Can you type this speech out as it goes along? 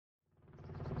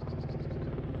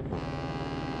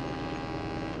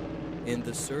In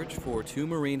the search for two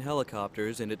Marine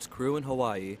helicopters and its crew in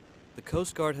Hawaii, the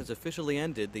Coast Guard has officially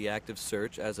ended the active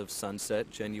search as of sunset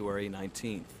January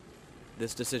 19th.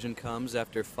 This decision comes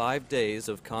after 5 days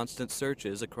of constant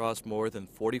searches across more than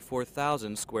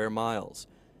 44,000 square miles.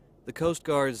 The Coast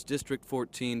Guard's District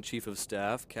 14 Chief of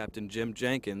Staff, Captain Jim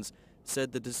Jenkins,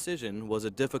 said the decision was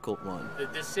a difficult one. The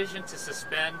decision to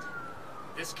suspend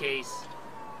this case,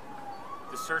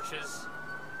 the searches,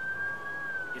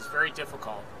 is very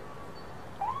difficult.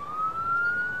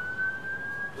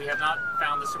 We have not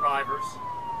found the survivors,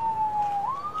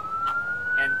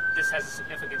 and this has a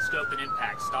significant scope and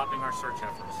impact, stopping our search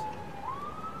efforts.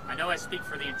 I know I speak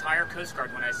for the entire Coast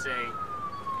Guard when I say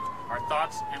our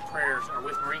thoughts and prayers are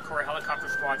with Marine Corps Helicopter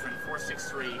Squadron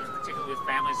 463, and particularly with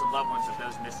families and loved ones of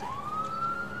those missing.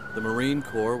 The Marine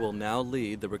Corps will now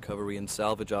lead the recovery and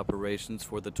salvage operations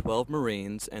for the 12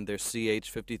 Marines and their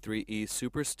CH-53E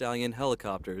Super Stallion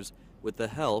helicopters with the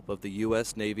help of the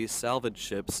U.S. Navy's salvage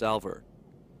ship Salvor.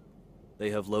 They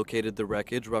have located the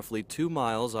wreckage roughly 2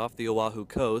 miles off the Oahu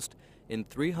coast in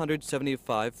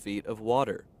 375 feet of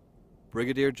water.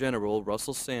 Brigadier General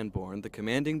Russell Sanborn, the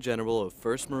commanding general of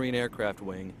 1st Marine Aircraft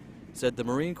Wing, said the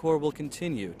Marine Corps will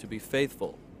continue to be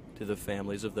faithful to the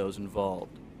families of those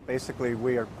involved. Basically,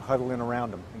 we are huddling around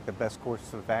them. I think the best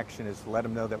course of action is to let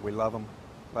them know that we love them,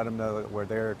 let them know that we're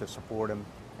there to support them,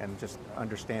 and just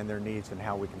understand their needs and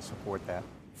how we can support that.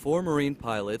 4 Marine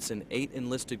pilots and 8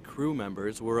 enlisted crew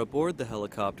members were aboard the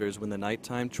helicopters when the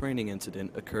nighttime training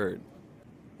incident occurred.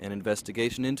 An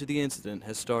investigation into the incident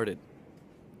has started.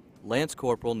 Lance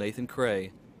Corporal Nathan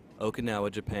Cray,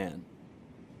 Okinawa, Japan.